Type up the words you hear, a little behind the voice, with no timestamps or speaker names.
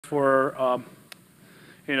for,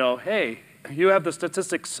 hey, you have the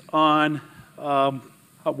statistics on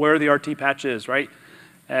where the RT patch is, right?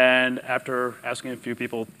 And after asking a few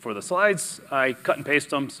people for the slides, I cut and paste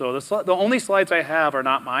them. So the only slides I have are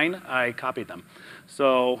not mine. I copied them.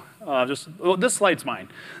 So this slide's mine.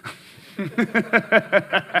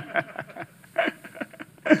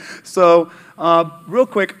 So real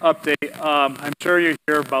quick update. I'm sure you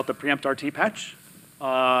hear about the Preempt RT patch.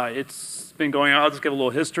 It's been going on. I'll just give a little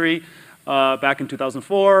history. Back in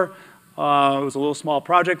 2004, it was a little small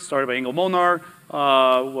project started by Ingo Molnar.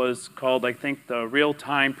 Was called, I think, the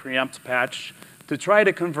Realtime Preempt patch to try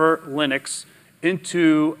to convert Linux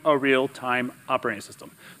into a real-time operating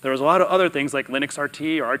system. There was a lot of other things like Linux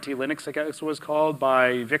RT or RT Linux, I guess it was called,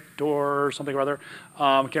 by Victor or something or other.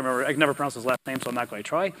 I can't remember. I can never pronounce his last name, so I'm not going to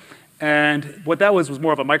try. And what that was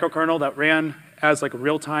more of a microkernel that ran as like a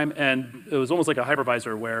real-time, and it was almost like a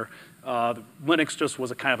hypervisor where Linux just was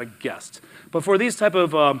a kind of a guest. But for these type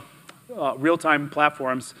of real-time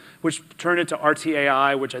platforms, which turned into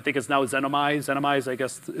RTAI, which I think is now Xenomize. Xenomize, I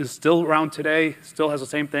guess, is still around today, still has the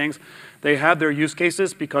same things. They have their use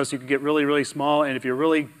cases because you can get really, really small, and if you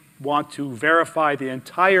really want to verify the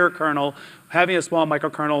entire kernel, having a small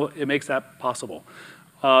microkernel, it makes that possible.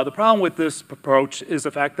 The problem with this approach is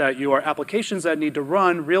the fact that your applications that need to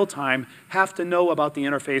run real-time have to know about the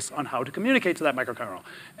interface on how to communicate to that microkernel.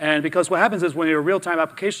 And because what happens is when your real-time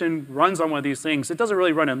application runs on one of these things, it doesn't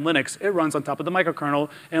really run in Linux. It runs on top of the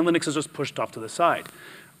microkernel, and Linux is just pushed off to the side.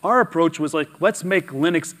 Our approach was like, let's make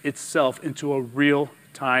Linux itself into a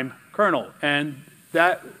real-time kernel. And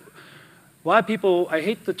that, a lot of people, I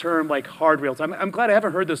hate the term like hard real-time. I'm glad I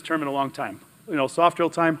haven't heard this term in a long time. Soft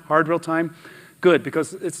real-time, hard real-time. Good,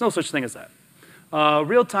 because it's no such thing as that.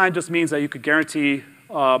 Real time just means that you could guarantee,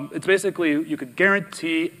 it's basically, you could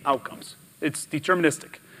guarantee outcomes. It's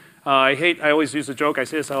deterministic. I always use a joke, I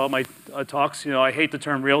say this at all my talks, I hate the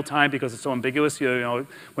term real time because it's so ambiguous.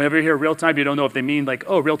 Whenever you hear real time, you don't know if they mean like,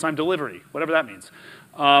 oh, real time delivery, whatever that means.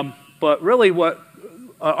 But really what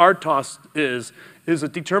RTOS is a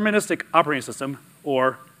deterministic operating system,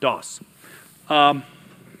 or DOS. I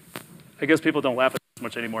guess people don't laugh at this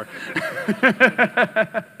much anymore.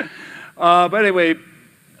 But anyway,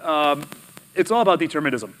 it's all about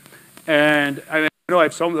determinism. And I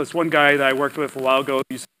have this one guy that I worked with a while ago.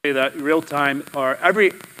 You say that real time, or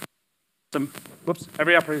every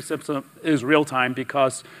operating system is real time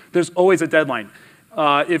because there's always a deadline.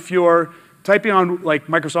 If you're typing on like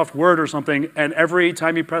Microsoft Word or something, and every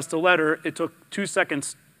time you pressed a letter, it took 2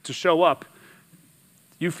 seconds to show up,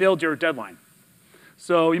 you failed your deadline.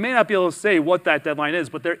 So you may not be able to say what that deadline is,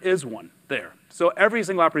 but there is one there. So every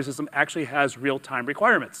single operating system actually has real-time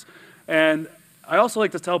requirements. And I also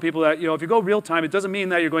like to tell people that if you go real-time, it doesn't mean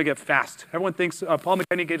that you're going to get fast. Everyone thinks, Paul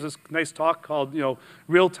McKinney gave this nice talk called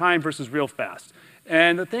real-time versus real fast.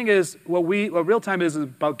 And the thing is, what real-time is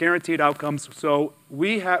about guaranteed outcomes. So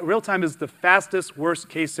real-time is the fastest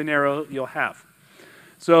worst-case scenario you'll have.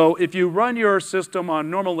 So if you run your system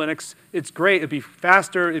on normal Linux, it's great. It'd be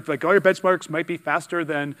faster. Like all your benchmarks might be faster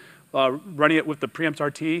than running it with the Preempt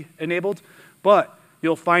RT enabled. But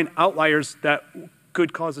you'll find outliers that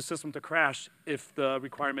could cause the system to crash if the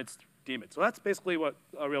requirements deem it. So that's basically what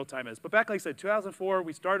real time is. But back, like I said, 2004,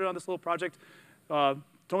 we started on this little project.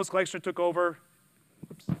 Thomas Gleichner took over.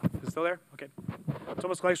 Oops, is it still there? Okay.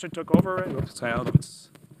 Thomas Gleichner took over. Oops, I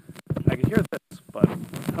can hear this, but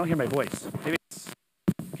I don't hear my voice. Maybe it's.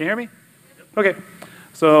 Can you hear me? Okay.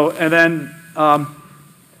 So, and then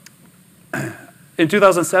in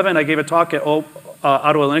 2007, I gave a talk at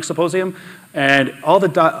Ottawa Linux Symposium, and all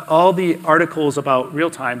the articles about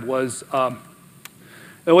real-time was, it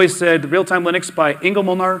always said real-time Linux by Ingo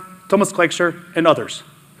Molnar, Thomas Gleichner, and others.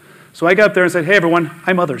 So I got up there and said, hey everyone,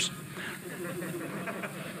 I'm others.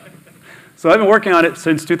 So I've been working on it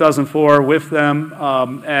since 2004 with them,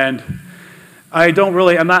 and I'm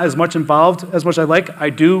not as much involved as much as I'd like. I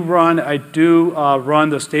do run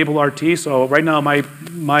the stable RT. So right now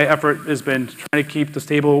my effort has been trying to keep the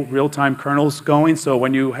stable real-time kernels going. So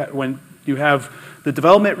when you have the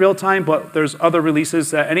development real-time, but there's other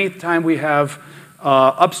releases that anytime we have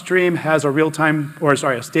upstream has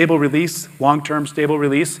a stable release, long-term stable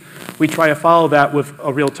release, we try to follow that with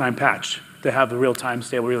a real-time patch to have the real-time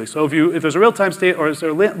stable release. So if there's a real-time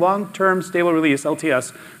long-term stable release,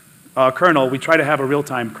 LTS, kernel, we try to have a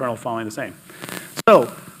real-time kernel following the same.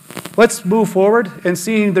 So let's move forward and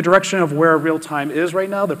see the direction of where real-time is right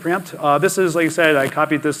now, the preempt. This is, like I said, I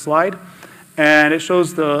copied this slide, and it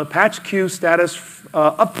shows the patch queue status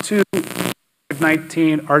up to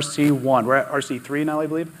 19 RC1. We're at RC3 now, I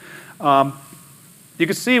believe. You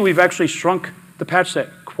can see we've actually shrunk the patch set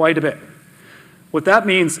quite a bit. What that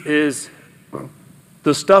means is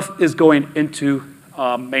the stuff is going into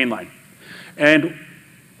mainline. And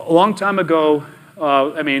a long time ago,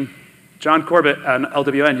 John Corbett on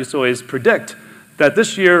LWN used to always predict that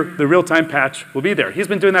this year the real-time patch will be there. He's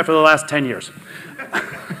been doing that for the last 10 years.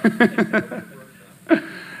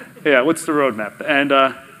 Yeah, what's the roadmap? And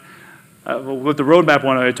with the roadmap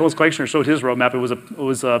one, I told Kleichner showed his roadmap. It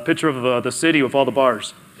was a picture of the city with all the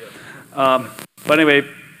bars. But anyway,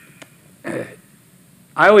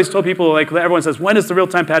 I always told people, like, everyone says, when is the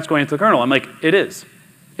real-time patch going into the kernel? I'm like, it is.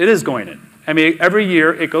 It is going in. I mean, every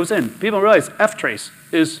year it goes in. People realize ftrace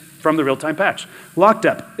is from the real-time patch.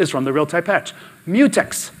 LockDep is from the real-time patch.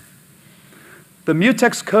 Mutex. The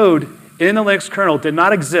mutex code in the Linux kernel did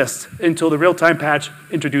not exist until the real-time patch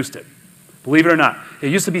introduced it. Believe it or not.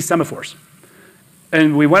 It used to be semaphores.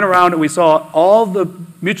 And we went around and we saw all the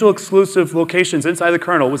mutual exclusive locations inside the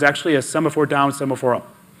kernel was actually a semaphore down, semaphore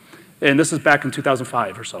up. And this is back in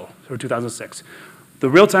 2005 or so, or 2006. The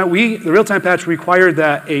real-time patch required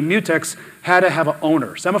that a mutex had to have an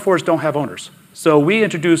owner. Semaphores don't have owners. So we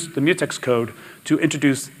introduced the mutex code to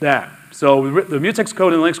introduce that. So the mutex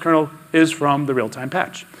code in the Linux kernel is from the real-time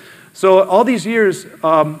patch. So all these years,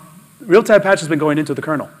 real-time patch has been going into the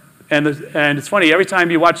kernel. And it's funny, every time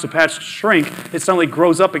you watch the patch shrink, it suddenly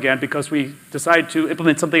grows up again because we decide to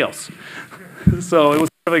implement something else. So it was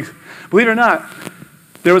like, believe it or not,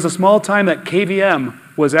 there was a small time that KVM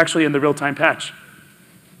was actually in the real-time patch.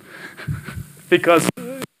 Because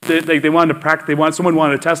they wanted to practice, someone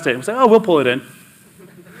wanted to test it. And say, oh, we'll pull it in.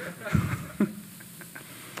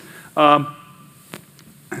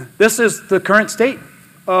 This is the current state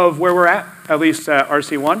of where we're at least at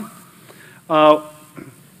RC1.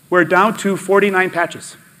 We're down to 49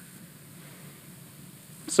 patches.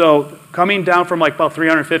 So coming down from like about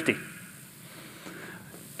 350.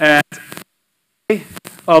 And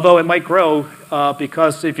although it might grow,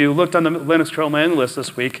 because if you looked on the Linux kernel mailing list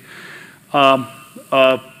this week,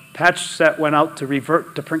 a patch set went out to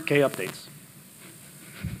revert to print K updates.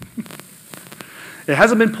 It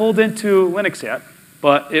hasn't been pulled into Linux yet,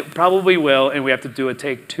 but it probably will, and we have to do a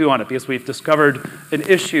take 2 on it because we've discovered an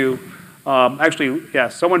issue. Actually, yeah,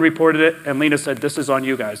 someone reported it, and Lena said, this is on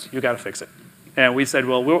you guys. You got to fix it. And we said,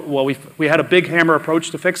 well, we had a big hammer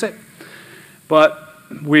approach to fix it, but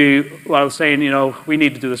I was saying, you know, we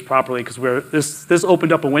need to do this properly because this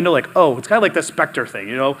opened up a window like, oh, it's kind of like the Spectre thing,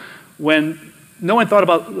 you know, when no one thought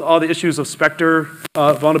about all the issues of Spectre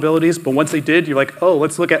vulnerabilities, but once they did, you're like, oh,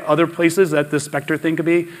 let's look at other places that this Spectre thing could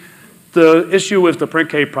be. The issue with the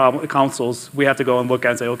printk consoles, we have to go and look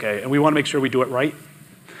at and say, okay, and we want to make sure we do it right.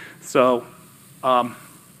 So,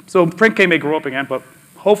 so printk may grow up again, but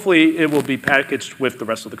hopefully it will be packaged with the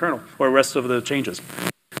rest of the kernel or the rest of the changes.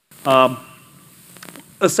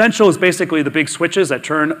 Essential is basically the big switches that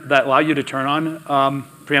allow you to turn on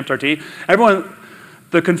preempt RT.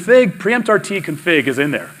 The config, preempt RT config is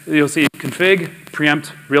in there. You'll see config,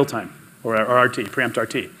 preempt, real-time, or RT, preempt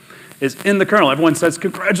RT, is in the kernel. Everyone says,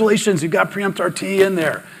 congratulations, you got preempt RT in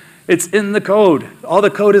there. It's in the code. All the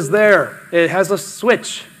code is there. It has a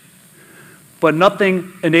switch, but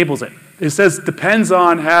nothing enables it. It says depends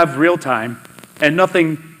on have real-time, and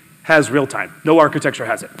nothing has real-time. No architecture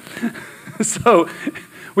has it. So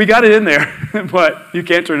we got it in there, but you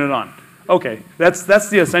can't turn it on. Okay, that's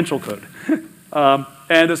the essential code.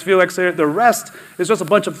 And as Felix said, the rest is just a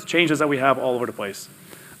bunch of changes that we have all over the place.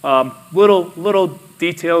 Little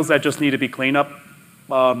details that just need to be cleaned up,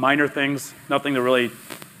 minor things, nothing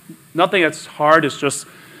that's hard. It's just,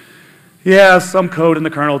 yeah, some code in the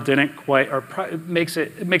kernel didn't quite, or it makes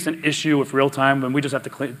an issue with real time, and we just have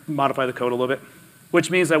to modify the code a little bit,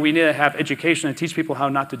 which means that we need to have education and teach people how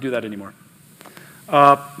not to do that anymore.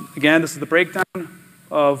 Again, this is the breakdown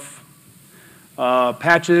of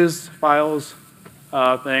patches, files,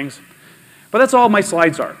 things. But that's all my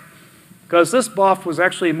slides are. Because this BoF was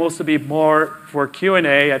actually supposed to be more for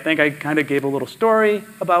Q&A. I think I kind of gave a little story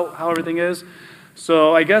about how everything is.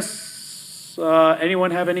 So I guess,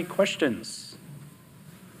 anyone have any questions?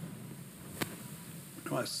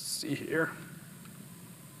 Let's see here.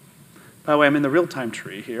 By the way, I'm in the real-time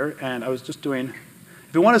tree here, and I was just doing,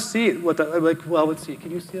 if you want to see what the, like, well, let's see,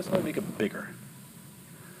 can you see this? Let me make it bigger.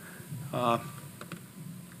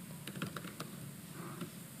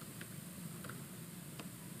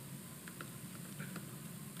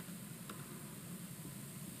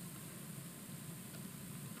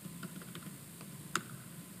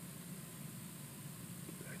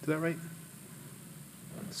 Is that right?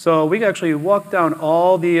 So we can actually walk down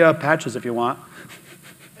all the patches if you want.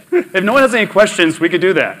 If no one has any questions, we could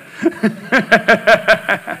do that.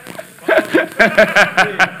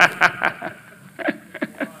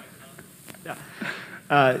 Yeah.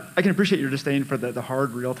 I can appreciate your disdain for the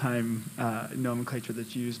hard real-time nomenclature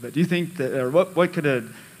that's used, but do you think that, or what could a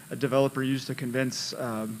developer use to convince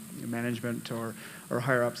management or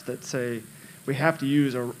higher-ups that say, we have to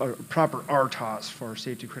use a proper RTOS for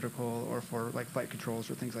safety critical or for like flight controls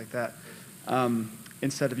or things like that,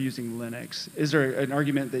 instead of using Linux? Is there an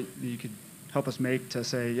argument that you could help us make to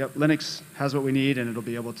say, yep, Linux has what we need and it'll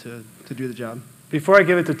be able to do the job? Before I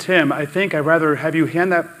give it to Tim, I think I'd rather have you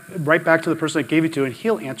hand that right back to the person that gave it to, and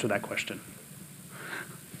he'll answer that question.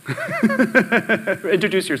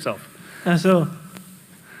 Introduce yourself.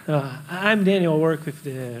 I'm Daniel, I work with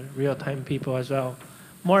the real-time people as well,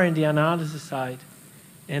 more in the analysis side.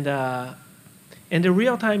 And the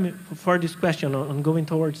real-time, for this question on going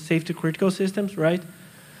towards safety critical systems, right?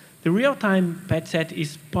 The real-time patch set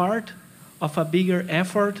is part of a bigger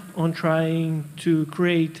effort on trying to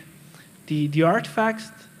create the artifacts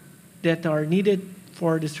that are needed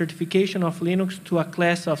for the certification of Linux to a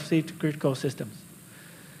class of safety critical systems.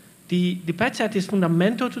 The patch set is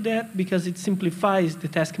fundamental to that because it simplifies the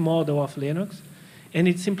task model of Linux, and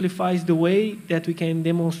it simplifies the way that we can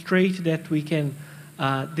demonstrate that we can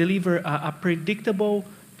deliver a predictable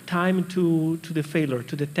time to the failure,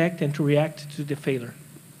 to detect and to react to the failure.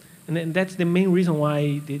 And that's the main reason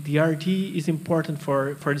why the RT is important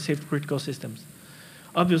for the safety critical systems.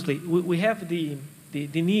 Obviously, we have the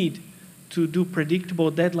need to do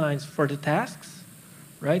predictable deadlines for the tasks,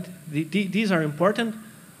 right? These are important,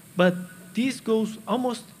 but this goes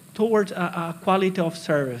almost towards a quality of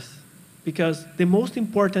service, because the most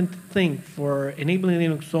important thing for enabling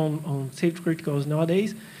Linux on safety criticals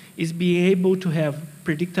nowadays is being able to have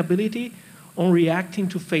predictability on reacting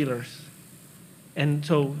to failures. And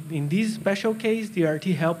so in this special case, the RT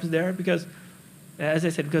helps there because, as I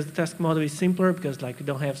said, because the task model is simpler, because like we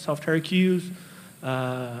don't have software queues,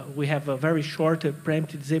 we have a very short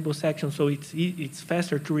preemptive disable section, so it's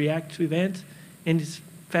faster to react to events, and it's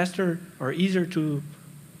faster or easier to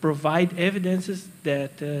provide evidences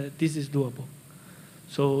that this is doable.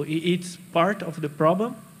 So it's part of the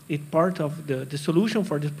problem, it's part of the solution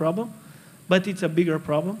for this problem, but it's a bigger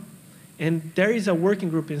problem. And there is a working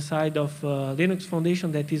group inside of Linux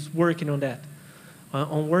Foundation that is working on that,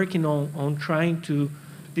 on trying to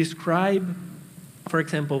describe, for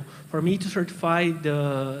example, for me to certify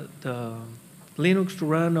the Linux to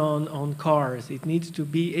run on cars, it needs to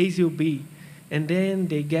be ASIL-B. And then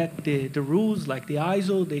they get the rules like the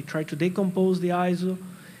ISO, they try to decompose the ISO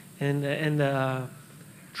and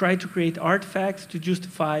try to create artifacts to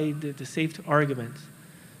justify the safety arguments.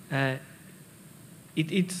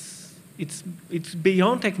 It's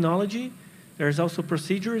beyond technology. There's also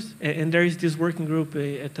procedures, and there is this working group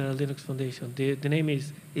at the Linux Foundation. The name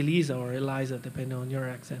is ELISA or ELISA, depending on your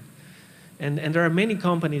accent. And there are many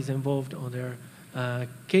companies involved on there.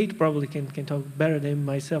 Kate probably can talk better than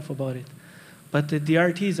myself about it. But the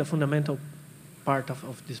RT is a fundamental part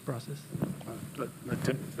of this process.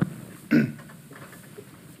 Tim?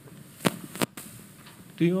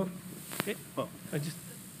 Do you want? Okay. Well, I just.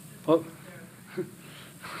 well.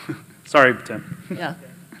 Sorry, Tim. Yeah.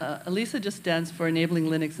 ELISA just stands for Enabling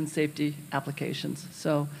Linux and Safety Applications.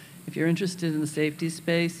 So if you're interested in the safety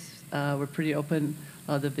space, we're pretty open.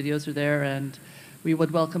 The videos are there, and we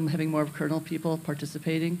would welcome having more kernel people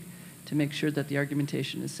participating to make sure that the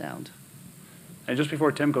argumentation is sound. And just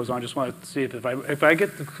before Tim goes on, I just want to see if I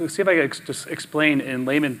get to see if I can just explain in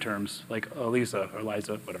layman terms, like ELISA or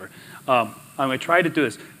Liza, whatever. I'm going to try to do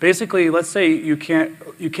this. Basically, let's say you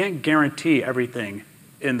can't guarantee everything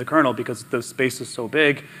in the kernel because the space is so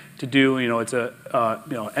big to do. It's a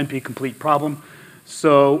NP complete problem.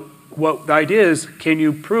 So what the idea is, can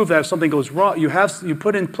you prove that if something goes wrong, you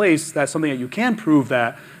put in place that something that you can prove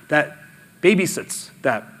that babysits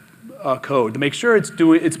that code to make sure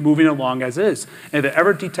it's moving along as is. And if it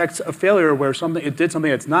ever detects a failure where it did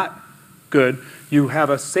something that's not good, you have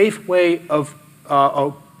a safe way of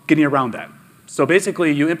getting around that. So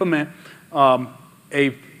basically, you implement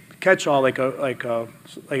a catch-all like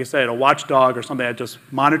I said, a watchdog or something that just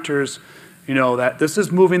monitors, that this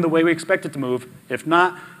is moving the way we expect it to move. If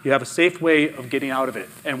not, you have a safe way of getting out of it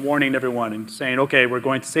and warning everyone and saying, okay, we're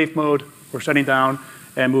going to safe mode, we're shutting down,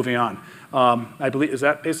 and moving on. I believe, is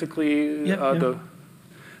that basically the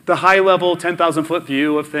high-level 10,000-foot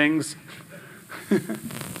view of things? I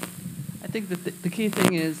think that the key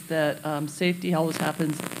thing is that safety always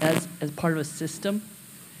happens as part of a system,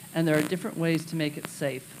 and there are different ways to make it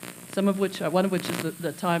safe. One of which is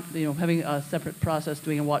the time, having a separate process,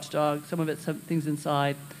 doing a watchdog. Some of it's some things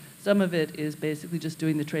inside. Some of it is basically just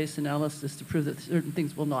doing the trace analysis to prove that certain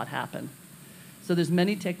things will not happen. So there's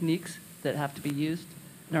many techniques that have to be used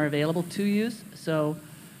and are available to use. So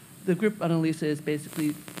the group Annalisa is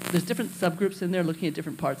basically, there's different subgroups in there looking at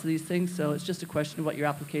different parts of these things, so it's just a question of what your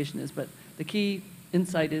application is. But the key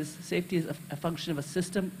insight is safety is a function of a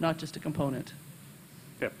system, not just a component.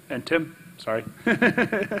 Yeah. And Tim, sorry.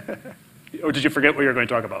 Or did you forget what you were going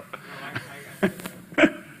to talk about?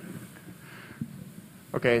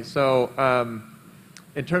 Okay, so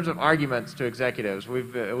in terms of arguments to executives,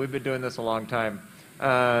 we've been doing this a long time.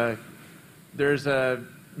 There's a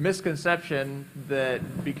misconception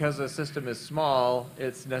that because a system is small,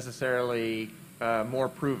 it's necessarily more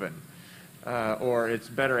proven or it's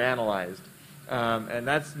better analyzed. And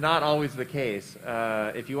that's not always the case.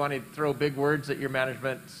 If you want to throw big words at your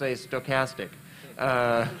management, say stochastic.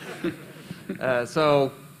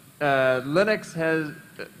 So Linux has,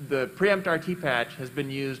 the preempt RT patch has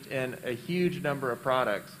been used in a huge number of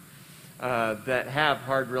products that have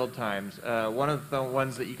hard real times. One of the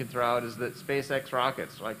ones that you can throw out is that SpaceX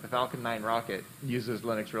rockets, like the Falcon 9 rocket, uses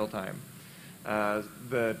Linux real time.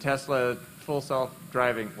 The Tesla full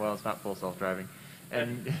self-driving, well, it's not full self-driving.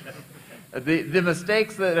 And the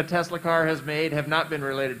mistakes that a Tesla car has made have not been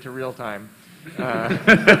related to real time.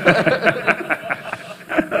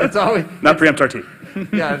 It's always Not preempt RT.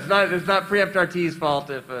 yeah, it's not preempt RT's fault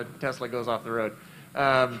if a Tesla goes off the road.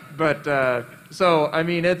 So I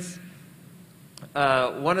mean, it's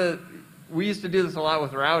we used to do this a lot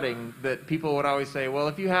with routing. That people would always say, well,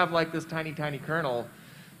 if you have like this tiny kernel,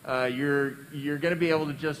 you're going to be able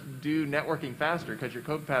to just do networking faster because your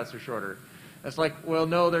code paths are shorter. It's like, well,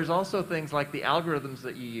 no, there's also things like the algorithms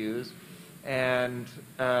that you use, and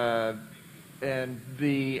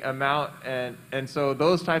the amount, and so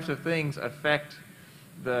those types of things affect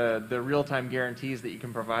the real-time guarantees that you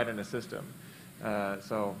can provide in a system.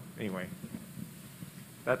 So anyway,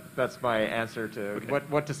 that's my answer to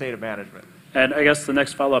what to say to management. And I guess the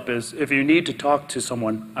next follow-up is, if you need to talk to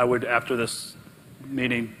someone, I would, after this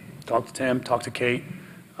meeting, talk to Tim, talk to Kate,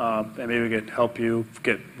 and maybe we could help you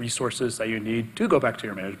get resources that you need to go back to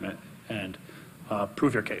your management and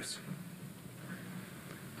prove your case.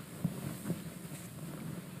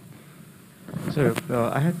 So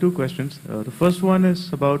I had two questions. The first one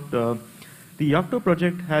is about the Yocto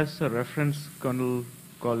project has a reference kernel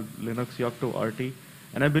called Linux Yocto RT,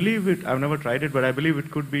 and I believe it. I've never tried it, but I believe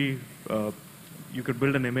it could be. You could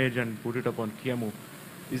build an image and put it up on QEMU.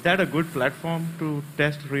 Is that a good platform to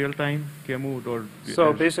test real-time QEMU? Or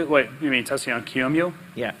So basically, wait, you mean testing on QEMU?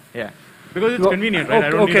 Yeah. Because it's convenient, right? I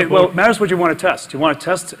don't Okay, need well, it matters what you want to test. You want to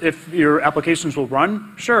test if your applications will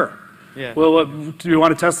run? Sure. Yeah. Well, do you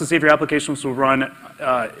want to test to see if your applications will run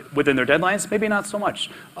within their deadlines? Maybe not so much.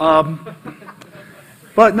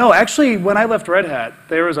 But no, actually, when I left Red Hat,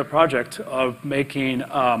 there was a project of making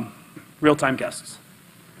real-time guests.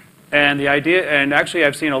 And the idea, and actually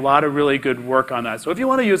I've seen a lot of really good work on that. So if you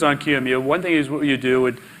want to use on QEMU, one thing is what you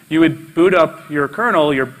do, you would boot up your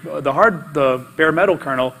kernel, the bare metal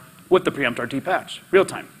kernel, with the preempt RT patch, real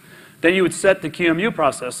time. Then you would set the QEMU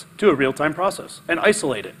process to a real-time process and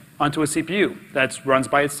isolate it onto a CPU that runs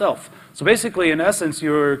by itself. So basically, in essence,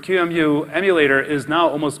 your QEMU emulator is now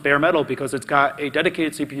almost bare metal because it's got a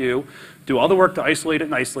dedicated CPU, do all the work to isolate it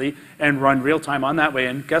nicely, and run real-time on that way.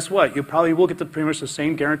 And guess what? You probably will get pretty much the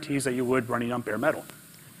same guarantees that you would running on bare metal.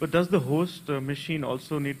 But does the host machine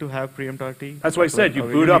also need to have preempt RT? That's what I said. You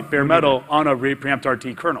boot up bare metal on a preempt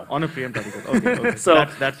RT kernel. On a preempt RT kernel. Okay. So,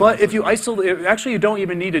 but if you isolate, actually you don't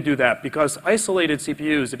even need to do that because isolated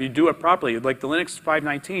CPUs, if you do it properly, like the Linux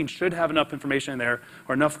 519 should have enough information in there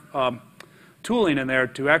or enough tooling in there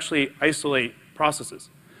to actually isolate processes.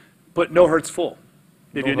 But no hertz full.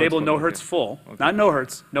 If you enable no hertz full, not no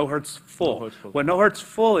hertz, no hertz full. What no hertz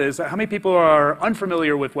full is, how many people are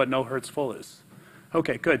unfamiliar with what no hertz full is?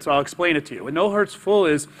 Okay, good. So I'll explain it to you. What no hertz full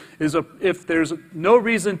is if there's no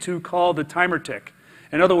reason to call the timer tick.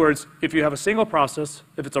 In other words, if you have a single process,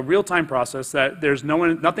 if it's a real-time process, that there's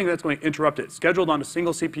nothing that's going to interrupt it, scheduled on a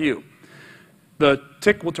single CPU, the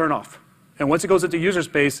tick will turn off. And once it goes into user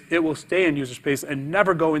space, it will stay in user space and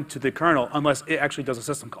never go into the kernel unless it actually does a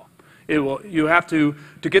system call. You have to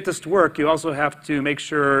get this to work, you also have to make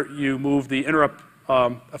sure you move the interrupt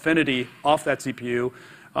affinity off that CPU.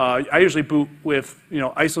 I usually boot with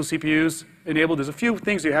ISO CPUs enabled. There's a few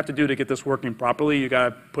things you have to do to get this working properly. You got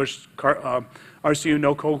to push RCU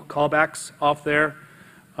no callbacks off there.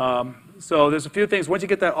 So there's a few things. Once you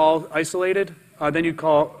get that all isolated, then you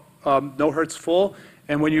call no hertz full.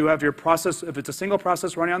 And when you have your process, if it's a single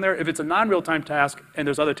process running on there, if it's a non-real-time task and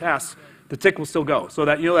there's other tasks, the tick will still go. So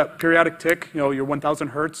that that periodic tick, your 1,000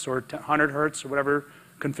 hertz or 100 hertz or whatever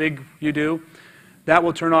config you do, that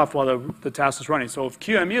will turn off while the task is running. So if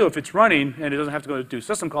QEMU, if it's running and it doesn't have to go do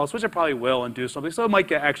system calls, which it probably will and do something, so it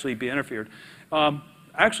might actually be interfered.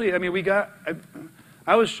 Actually, I mean,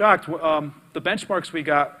 I was shocked. The benchmarks we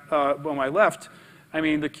got when I left, I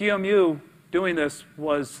mean, the QMU doing this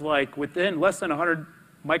was like within less than 100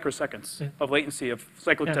 microseconds of latency of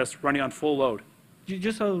cyclic tests running on full load.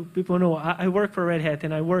 Just so people know, I work for Red Hat,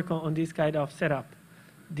 and I work on this kind of setup.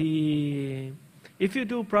 If you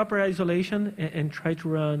do proper isolation and try to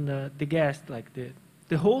run the guest, like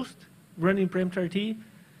the host running preempt RT,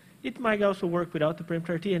 it might also work without the preempt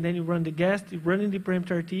RT, and then you run the guest running the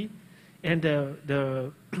preempt RT, and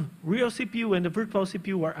the real CPU and the virtual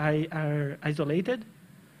CPU are isolated,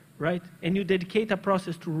 right? And you dedicate a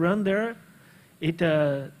process to run there.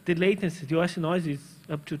 The latency, the OS noise is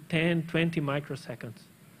up to 10, 20 microseconds.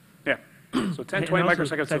 Yeah, so 10, 20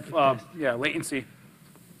 microseconds of latency.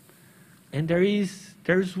 And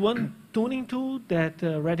there's one tuning tool that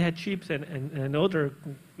Red Hat ships and other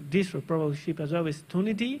distros probably ship as well is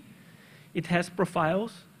Tunity. It has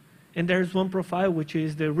profiles, and there's one profile which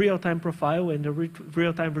is the real-time profile and the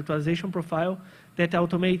real-time virtualization profile that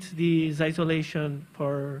automates this isolation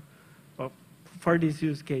for this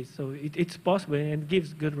use case. So it's possible and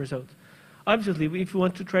gives good results. Obviously, if you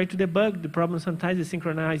want to try to debug, the problem sometimes is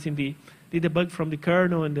synchronizing the debug from the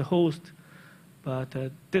kernel and the host. But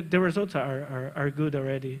the results are good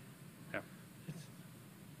already. Yeah.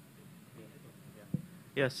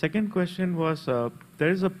 Yeah, second question was, there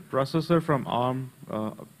is a processor from ARM,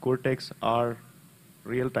 Cortex R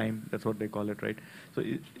Realtime, that's what they call it, right? So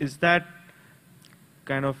is that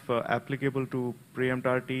kind of applicable to preempt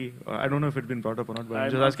RT? I don't know if it's been brought up or not, but I'm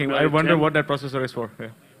just asking. I wonder what that processor is for. Yeah.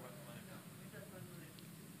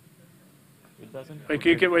 It doesn't? Wait,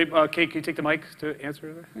 can you take the mic to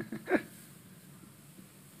answer that?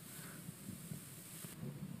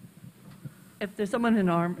 If there's someone in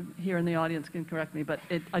ARM here in the audience can correct me, but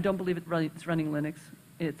I don't believe it's running Linux.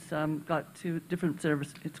 It's got two different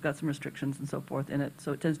servers. It's got some restrictions and so forth in it.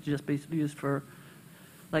 So it tends to just be used for,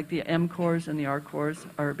 like the M cores and the R cores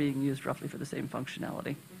are being used roughly for the same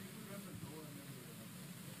functionality.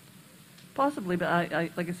 Possibly, but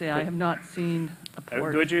like I say, I have not seen a port.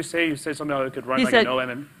 What did you say? You said something that could run like a no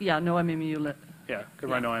MMU? Yeah, no MMU. Yeah,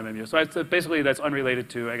 could run no MMU. So it's, basically that's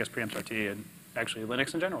unrelated to, I guess, preempt RT and actually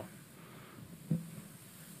Linux in general.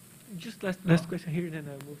 Just last question here, then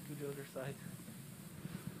I'll move to the other side.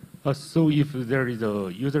 So if there is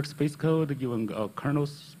a user space code, given kernel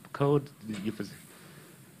code, if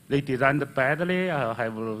they designed badly,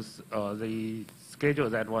 they schedule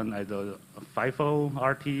that one as a FIFO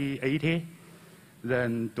RT80,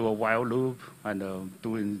 then do a while loop and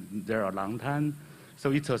doing there a long time.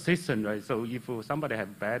 So it's a system, right? So if somebody has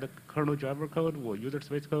bad kernel driver code or user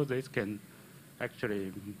space code, they can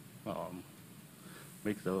actually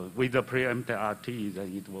with the preempt RT,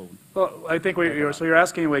 then it will. Well, I think you're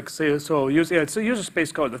asking, like, say, it's a user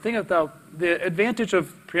space code. The thing about the advantage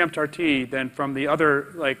of preempt RT then from the other,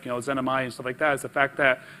 like, ZenMI and stuff like that is the fact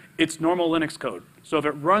that it's normal Linux code. So if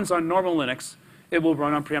it runs on normal Linux, it will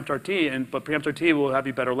run on preempt RT, but preempt RT will have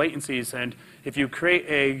you better latencies. And if you create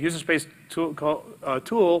a user space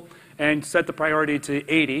tool and set the priority to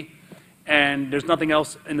 80, and there's nothing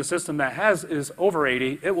else in the system that is over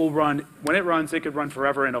 80, it will run, when it runs, it could run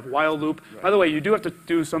forever in a while loop. Right. By the way, you do have to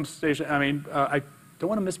do some station, I don't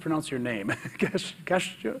want to mispronounce your name.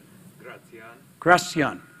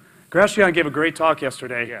 Gracian gave a great talk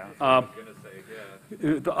yesterday. Yeah,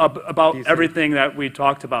 about everything that we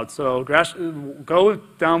talked about. So go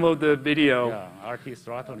download the video. Yeah, RT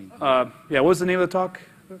throttling. What was the name of the talk?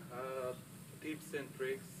 Tips and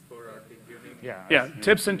tricks for RT tuning. Yeah,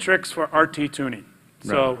 tips and tricks for RT tuning. Right.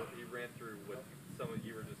 So you ran through what some of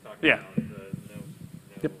you were just talking about.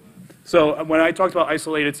 Yep. So when I talked about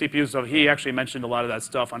isolated CPUs, so he actually mentioned a lot of that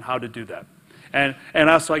stuff on how to do that. And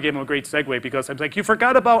also I gave him a great segue because I was like, you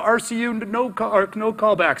forgot about RCU no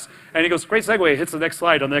callbacks. And he goes, great segue, hits the next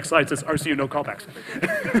slide. On the next slide it says RCU no callbacks.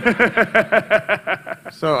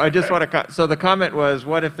 So I just want to, so the comment was,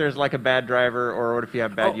 what if there's like a bad driver, or what if you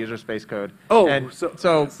have bad user space code?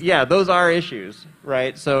 So yeah, those are issues,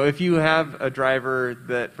 right? So if you have a driver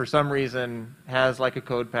that for some reason has like a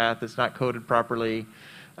code path that's not coded properly,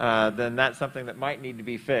 then that's something that might need to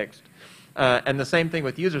be fixed. And the same thing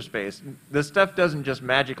with user space. This stuff doesn't just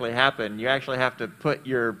magically happen. You actually have to put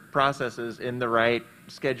your processes in the right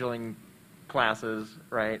scheduling classes,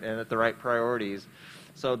 right, and at the right priorities.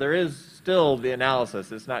 So there is still the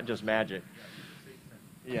analysis. It's not just magic.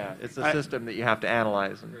 Yeah, it's a system that you have to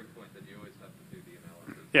analyze. Great point that you always have to do the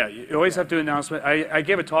analysis. Yeah, you always have to do an announcement. I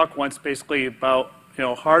gave a talk once basically about,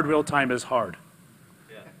 hard real time is hard.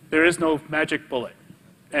 Yeah. There is no magic bullet.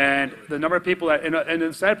 And the number of people that, and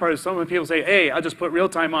the sad part is some of the people say, hey, I'll just put real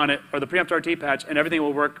time on it, or the preempt RT patch, and everything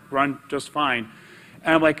will run just fine.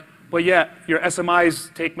 And I'm like, well, yeah, your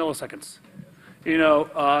SMIs take milliseconds. You know,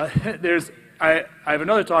 I have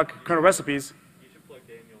another talk, kernel recipes. You should plug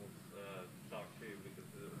Daniel's talk too, because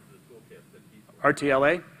the toolkit that he's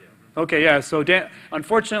RTLA? Yeah. Okay, yeah, so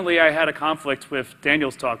unfortunately I had a conflict with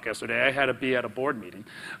Daniel's talk yesterday. I had to be at a board meeting.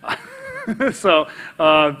 So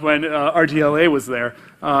when RTLA was there,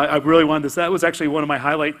 I really wanted this. That was actually one of my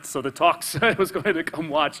highlights of the talks I was going to come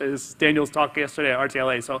watch, is Daniel's talk yesterday at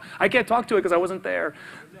RTLA. So I can't talk to it because I wasn't there.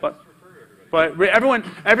 But everyone,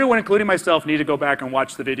 including myself, need to go back and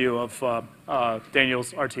watch the video of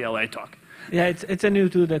Daniel's RTLA talk. Yeah, it's a new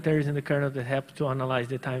tool that there is in the kernel that helps to analyze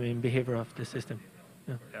the time and behavior of the system.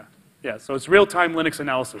 Yeah, so it's real-time Linux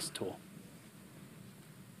analysis tool.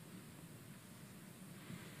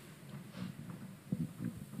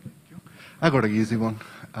 I got an easy one.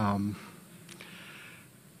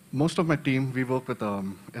 Most of my team, we work with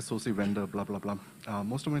SOC vendor, blah, blah, blah.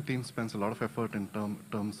 Most of my team spends a lot of effort in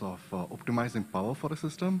terms of optimizing power for a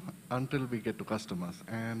system until we get to customers,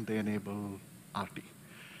 and they enable RT.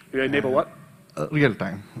 You enable what? Real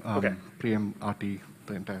time. Okay. Preempt RT,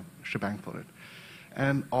 the entire shebang for it.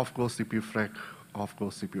 And off goes CPU frec, off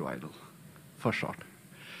goes CPU idle, for short.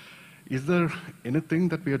 Is there anything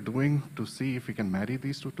that we are doing to see if we can marry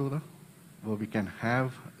these two together, where we can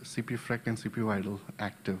have CPU frec and CPU idle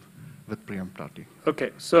active with preempt RT?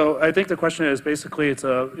 Okay, so I think the question is basically it's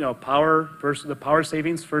a power versus the power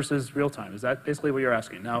savings versus real time. Is that basically what you're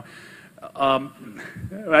asking? Now,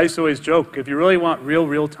 I used to always joke, if you really want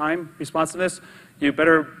real time responsiveness, you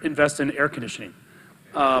better invest in air conditioning.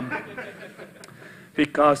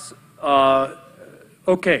 Because,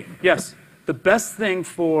 okay, yes, the best thing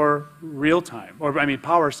for real time, or I mean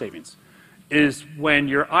power savings, is when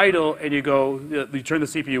you're idle and you turn the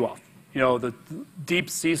CPU off. You know, the deep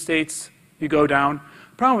C states, you go down.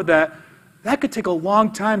 Problem with that could take a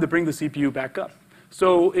long time to bring the CPU back up.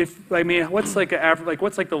 So what's like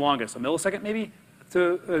the longest? A millisecond maybe?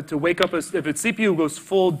 To wake up, if its CPU goes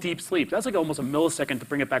full deep sleep, that's like almost a millisecond to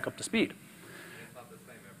bring it back up to speed.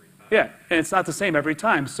 Yeah, and it's not the same every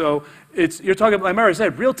time. So you're talking about, like Mara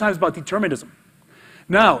said, real time is about determinism.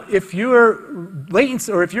 Now, if your latency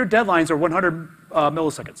or if your deadlines are 100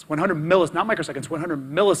 milliseconds, 100 not microseconds, 100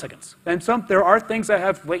 milliseconds, and there are things that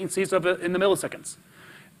have latencies in the milliseconds,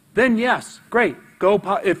 then yes, great. Go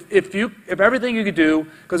if everything you could do,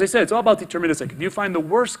 because I said it's all about deterministic. If you find the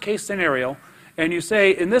worst case scenario, and you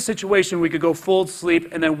say in this situation we could go full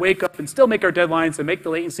sleep and then wake up and still make our deadlines and make the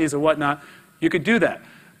latencies and whatnot, you could do that.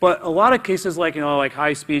 But a lot of cases like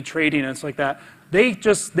high-speed trading and stuff like that, they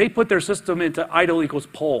put their system into idle equals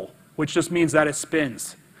pole, which just means that it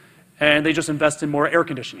spins. And they just invest in more air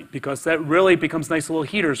conditioning because that really becomes nice little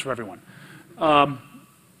heaters for everyone.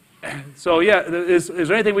 So yeah, is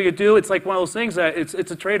there anything we could do? It's like one of those things that it's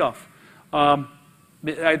a trade-off. I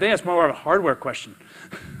think it's more of a hardware question.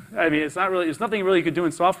 I mean, there's nothing really you could do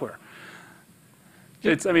in software.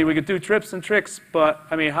 We could do trips and tricks, but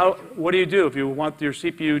I mean, what do you do if you want your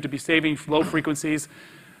CPU to be saving low frequencies?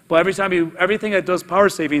 But everything that does power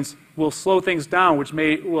savings will slow things down, which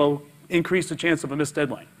will increase the chance of a missed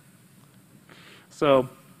deadline. So,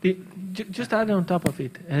 just add on top of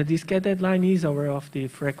it, this get deadline is aware of the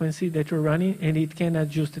frequency that you're running, and it can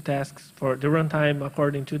adjust the tasks for the runtime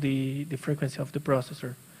according to the frequency of the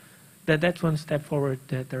processor. That's one step forward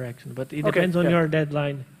that direction, but it depends on your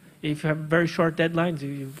deadline. If you have very short deadlines,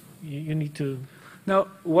 you need to. Now,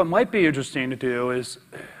 what might be interesting to do is,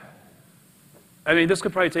 this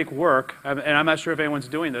could probably take work, and I'm not sure if anyone's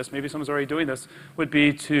doing this, maybe someone's already doing this, would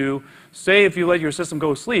be to say if you let your system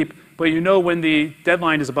go to sleep, but you know when the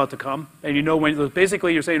deadline is about to come, and you know when,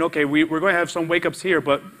 basically you're saying, okay, we're going to have some wake-ups here,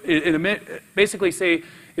 but in a minute, basically say,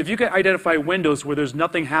 if you can identify windows where there's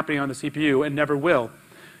nothing happening on the CPU and never will,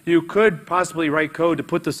 you could possibly write code to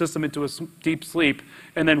put the system into a deep sleep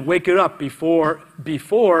and then wake it up before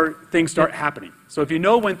things start happening. So if you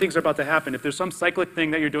know when things are about to happen, if there's some cyclic thing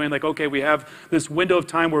that you're doing, like, okay, we have this window of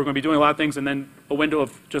time where we're going to be doing a lot of things and then a window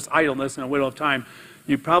of just idleness and a window of time,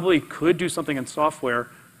 you probably could do something in software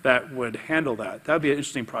that would handle that. That would be an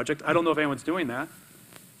interesting project. I don't know if anyone's doing that.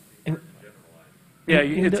 You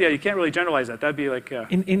can't really generalize that. That'd be like...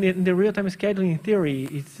 In the real-time scheduling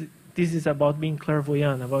theory, this is about being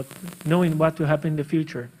clairvoyant, about knowing what will happen in the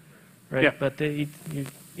future, right? Yeah. But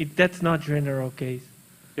that's not general case.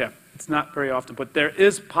 Yeah, it's not very often, but there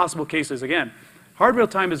is possible cases. Again, hard real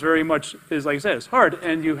time is very much, like I said, it's hard,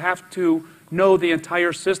 and you have to know the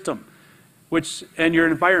entire system, and your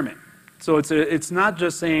environment. So it's not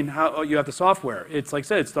just saying how you have the software. It's like I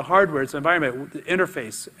said, it's the hardware, it's the environment, the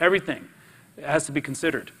interface, everything. It has to be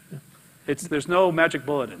considered. Yeah. There's no magic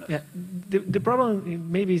bullet in it. Yeah. The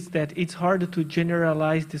problem maybe is that it's hard to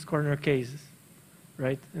generalize these corner cases,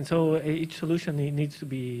 right? And so each solution needs to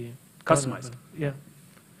be Customized. Yeah.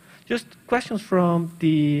 Just questions from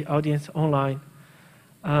the audience online.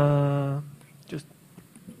 I'm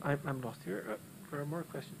lost here. There are more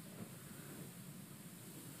questions.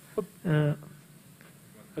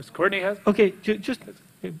 As Courtney has? Okay, just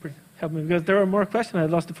help me because there are more questions. I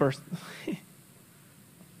lost the first.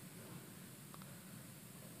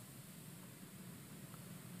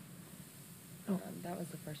 That was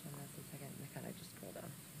the first one. That's the second. I kind of just scrolled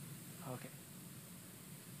down. Okay.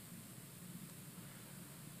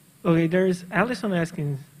 Okay, there's Allison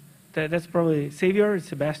asking. That's probably Xavier,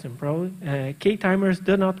 Sebastian, probably. K timers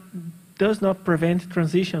does not prevent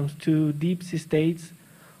transitions to deep sea states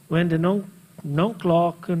when the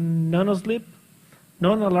non-clock, non-sleep,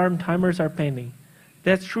 non-alarm timers are pending.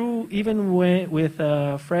 That's true even with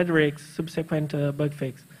Frederick's subsequent bug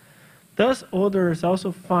fix. Thus, others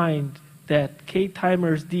also find that K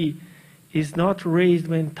timers D is not raised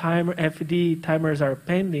when timer FD timers are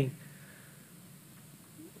pending.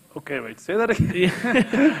 Okay, wait, say that again.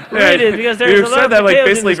 Read it, because there's you a lot said of that like details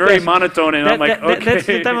in basically this very question. monotone, and I'm like,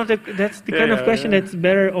 okay. That's the kind of question that's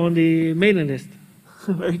better on the mailing list,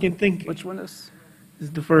 where you can think. Which one is? This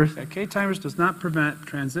is the first. K timers does not prevent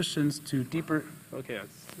transitions to deeper. Okay,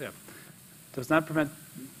 yeah, does not prevent.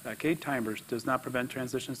 K timers does not prevent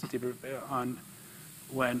transitions to deeper on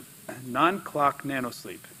when non-clock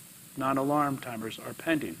nanosleep, non-alarm timers are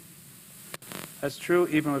pending. That's true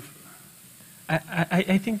even with.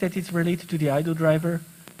 I think that it's related to the idle driver,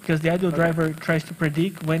 because the idle driver tries to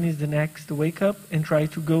predict when is the next wake up and try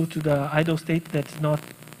to go to the idle state that's not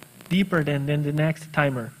deeper than the next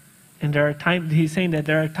timer. And there are he's saying that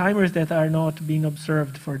there are timers that are not being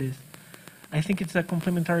observed for this. I think it's a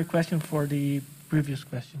complementary question for the previous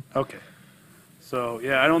question. Okay. So,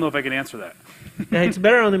 yeah, I don't know if I can answer that. Yeah, it's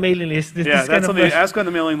better on the mailing list. Yeah, that's something to ask on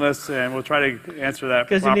the mailing list, and we'll try to answer that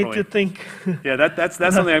because properly. you need to think. Yeah, that's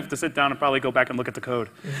something I have to sit down and probably go back and look at the code.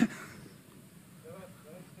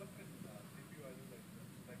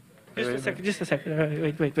 Yeah. Just a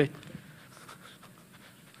second. Wait.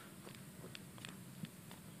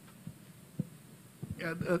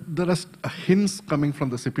 Yeah, there are hints coming from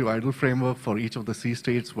the CPU idle framework for each of the C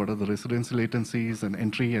states. What are the residency latencies and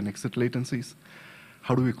entry and exit latencies?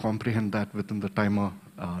 How do we comprehend that within the timer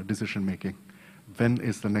decision making? When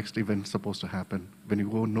is the next event supposed to happen? When you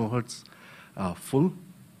go no hertz full,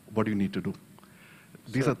 what do you need to do?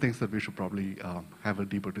 These are things that we should probably have a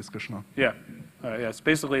deeper discussion on. Yeah. Yes.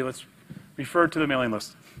 Basically, let's refer to the mailing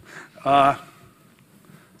list.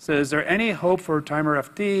 So is there any hope for timer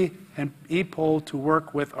FD and ePoll to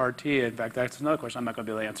work with RT? In fact, that's another question I'm not going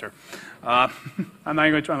to be able to answer. I'm not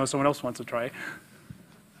even going to try unless someone else wants to try.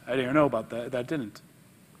 I didn't even know about that. That didn't.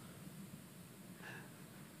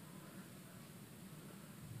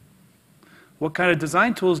 What kind of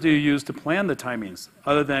design tools do you use to plan the timings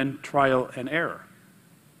other than trial and error?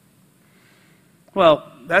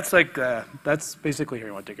 Well, that's like, that's basically, here,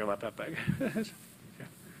 you want to take your laptop back?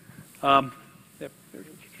 Yep.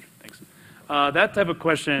 Thanks. That type of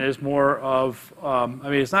question is more of, I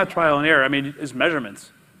mean, it's not trial and error. I mean, it's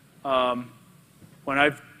measurements. When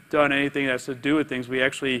I've done anything that has to do with things, we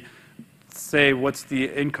actually say what's the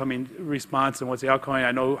incoming response and what's the outgoing.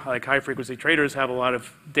 I know like high frequency traders have a lot of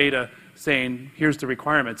data saying here's the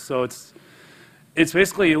requirements. So it's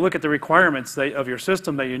basically you look at the requirements of your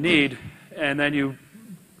system that you need, and then you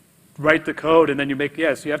write the code, and then you make,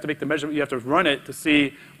 yes, you have to make the measurement, you have to run it to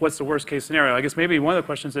see what's the worst case scenario. I guess maybe one of the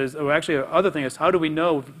questions is, or actually the other thing is, how do we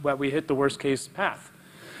know that we hit the worst case path?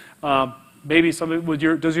 Maybe something with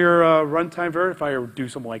does your runtime verifier do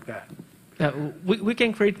something like that? Yeah, we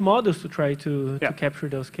can create models to try to capture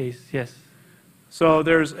those cases, yes. So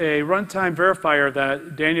there's a runtime verifier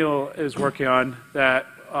that Daniel is working on that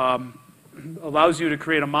allows you to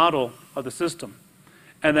create a model of the system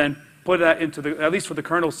and then put that into the, at least for the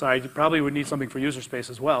kernel side, you probably would need something for user space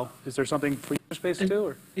as well. Is there something for user space too?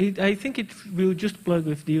 Or? I think it will just plug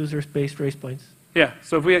with the user space trace points. Yeah,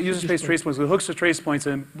 so if we have user space trace points, it hooks the trace points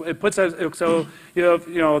and it puts that, so you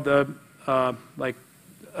know the like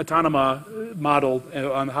autonoma model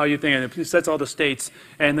on how you think, and it sets all the states,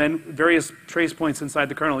 and then various trace points inside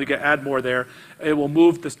the kernel, you can add more there. It will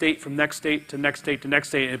move the state from next state to next state to next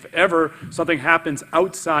state. If ever something happens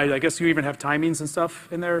outside, I guess you even have timings and stuff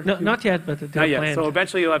in there? No, not yet, but not yet. Planned. So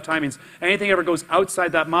eventually you'll have timings. Anything ever goes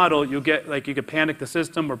outside that model, you'll get, like, you could panic the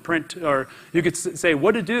system or print, or you could say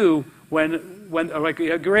what to do when like,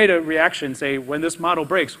 create a reaction, say, when this model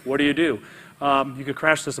breaks, what do you do? You could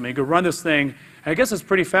crash the system. You could run this thing. I guess it's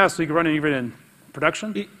pretty fast, so you can run it even in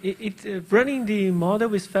production? Running the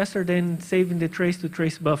model is faster than saving the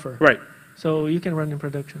trace-to-trace buffer. Right. So you can run in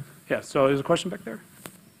production. Yeah, so there's a question back there?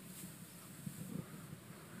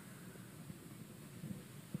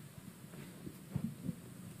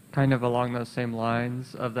 Kind of along those same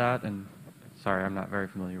lines of that, and sorry, I'm not very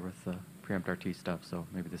familiar with the preempt RT stuff, so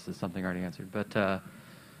maybe this is something already answered. But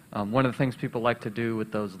one of the things people like to do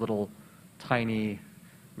with those little tiny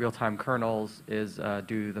real-time kernels is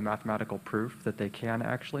do the mathematical proof that they can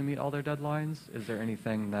actually meet all their deadlines. Is there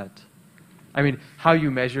anything that, I mean, how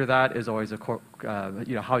you measure that is always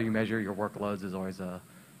how you measure your workloads is always a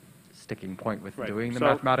sticking point with doing the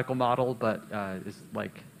mathematical model, but is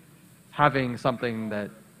like having something that.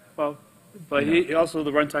 Well, but he also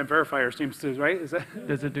the runtime verifier seems to, right? Is that?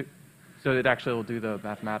 Does it do? So it actually will do the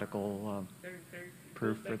mathematical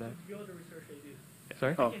proof for that.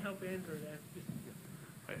 Sorry. I can help answer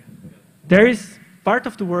that. There is part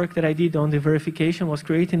of the work that I did on the verification was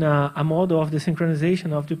creating a model of the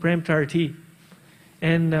synchronization of the preempt RT,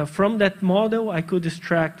 and from that model I could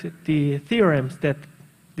extract the theorems that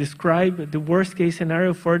describe the worst case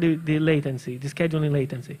scenario for the latency, the scheduling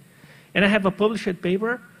latency, and I have a published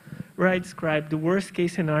paper where I describe the worst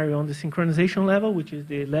case scenario on the synchronization level, which is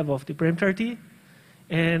the level of the preempt RT,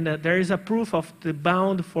 and there is a proof of the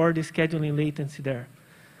bound for the scheduling latency there.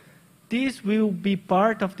 This will be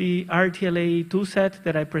part of the RTLA toolset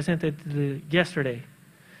that I presented yesterday,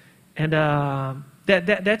 and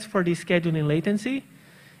that's for the scheduling latency,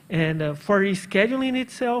 and for the scheduling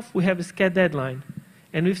itself, we have a sched deadline.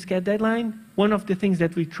 And with sched deadline, one of the things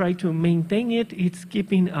that we try to maintain it's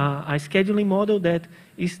keeping a scheduling model that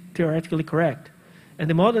is theoretically correct. And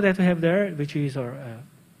the model that we have there, which is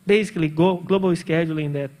basically global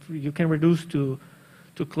scheduling that you can reduce to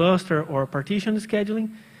cluster or partition scheduling,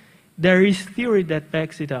 there is theory that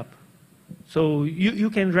backs it up. So you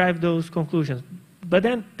can drive those conclusions. But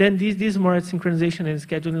then this is more at synchronization and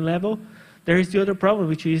scheduling level. There is the other problem,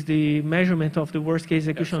 which is the measurement of the worst case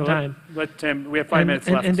execution time. Let Tim, we have 5 minutes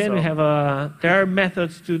left. And then we have, there are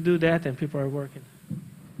methods to do that, and people are working.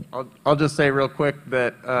 I'll just say real quick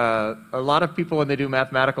that a lot of people, when they do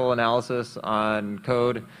mathematical analysis on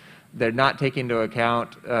code, they're not taking into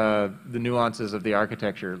account the nuances of the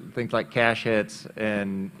architecture, things like cache hits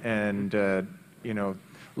and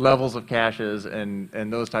levels of caches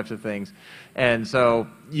and those types of things. And so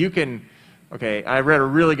you can. Okay, I read a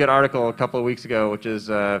really good article a couple of weeks ago, which is,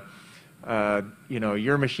 your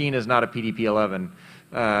machine is not a PDP-11.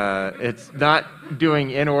 It's not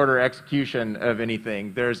doing in-order execution of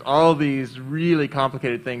anything. There's all these really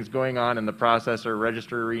complicated things going on in the processor,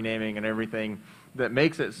 register renaming and everything that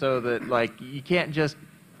makes it so that, like, you can't just,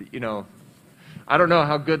 I don't know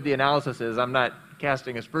how good the analysis is. I'm not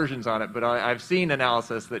casting aspersions on it, but I've seen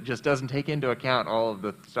analysis that just doesn't take into account all of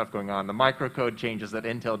the stuff going on, the microcode changes that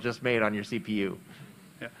Intel just made on your CPU.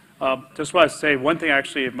 Yeah. Just want to say one thing,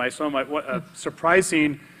 actually,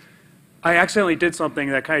 surprising, I accidentally did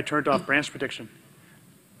something that kind of turned off branch prediction,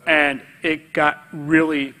 and it got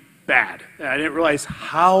really bad. And I didn't realize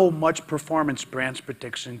how much performance branch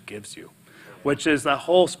prediction gives you, which is the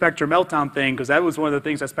whole Spectre meltdown thing, because that was one of the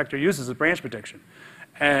things that Spectre uses is branch prediction.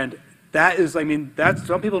 And that is,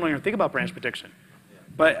 some people don't even think about branch prediction.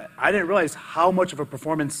 But I didn't realize how much of a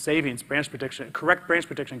performance savings correct branch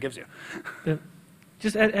prediction gives you.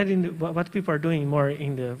 Just adding what people are doing more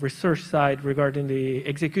in the research side regarding the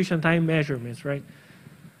execution time measurements, right?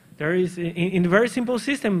 There is, in a very simple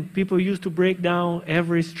system, people used to break down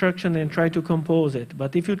every instruction and try to compose it.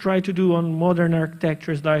 But if you try to do on modern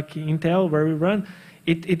architectures like Intel, where we run,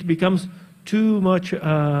 it becomes too much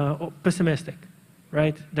pessimistic.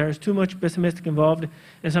 Right? There's too much pessimistic involved,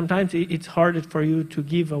 and sometimes it's harder for you to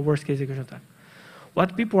give a worst case execution time.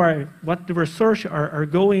 What the research are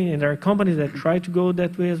going, and there are companies that try to go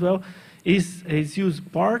that way as well, is use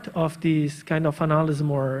part of this kind of analysis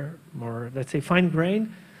more let's say fine-grained,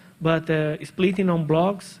 but splitting on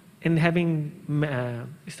blocks and having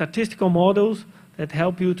statistical models that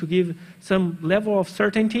help you to give some level of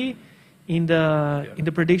certainty in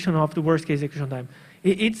the prediction of the worst case execution time.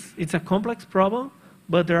 It's a complex problem,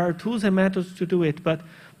 but there are tools and methods to do it. But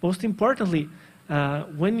most importantly,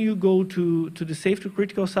 when you go to the safety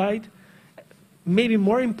critical side, maybe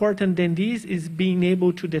more important than this is being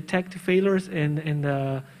able to detect failures and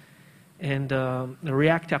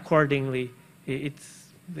react accordingly.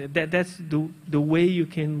 That's the way you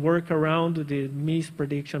can work around the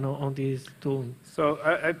misprediction on this tool. So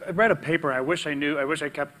I read a paper. I wish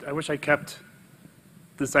I kept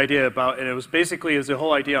this idea about, and it was basically the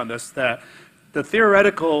whole idea on this, that the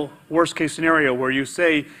theoretical worst case scenario where you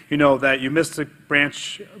say, that you missed the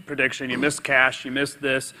branch prediction, you missed cache, you missed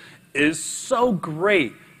this, is so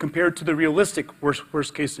great compared to the realistic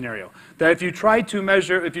worst case scenario that if you try to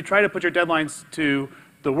put your deadlines to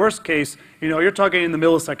the worst case, you're talking in the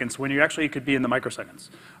milliseconds when you actually could be in the microseconds.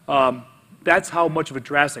 That's how much of a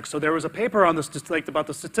drastic. So there was a paper on this, about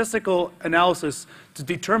the statistical analysis to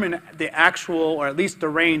determine the actual, or at least the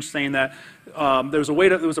range, saying that there was a way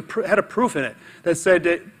had a proof in it that said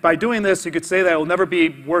that by doing this, you could say that it will never be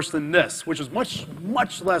worse than this, which is much,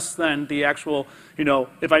 much less than the actual,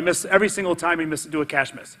 if I miss every single time you do a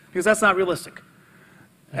cache miss, because that's not realistic.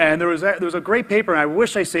 And there was a great paper, and I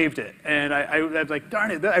wish I saved it. And I was like, darn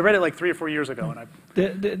it, I read it like 3 or 4 years ago.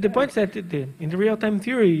 And the point is that in the real-time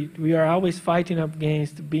theory, we are always fighting up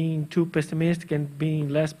against being too pessimistic and being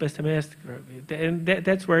less pessimistic. And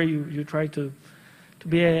that's where you try to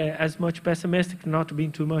be as much pessimistic, not to be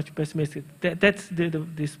too much pessimistic. That's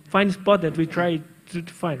this fine spot that we try to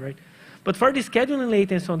find, right? But for the scheduling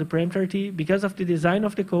latency on the preempt RT, because of the design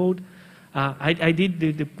of the code, I did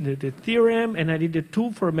the theorem and I did the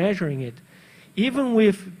tool for measuring it. Even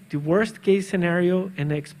with the worst case scenario and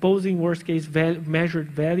exposing worst case measured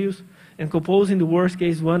values and composing the worst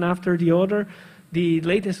case one after the other, the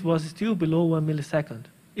latency was still below 1 millisecond,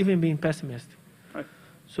 even being pessimistic. Right.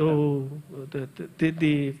 So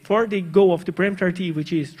for the goal of the preempt RT,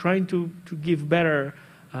 which is trying to give better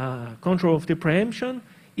control of the preemption,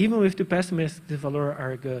 even with the pessimistic, the value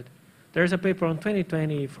are good. There's a paper on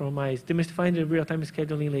 2020 from ICE, demystifying the real-time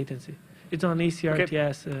scheduling latency. It's on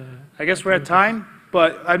ECRTS. Okay. I guess we're at time,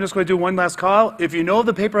 but I'm just going to do one last call. If you know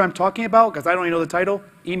the paper I'm talking about, because I don't even know the title,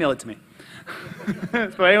 email it to me.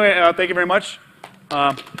 So anyway, thank you very much.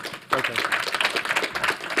 Okay.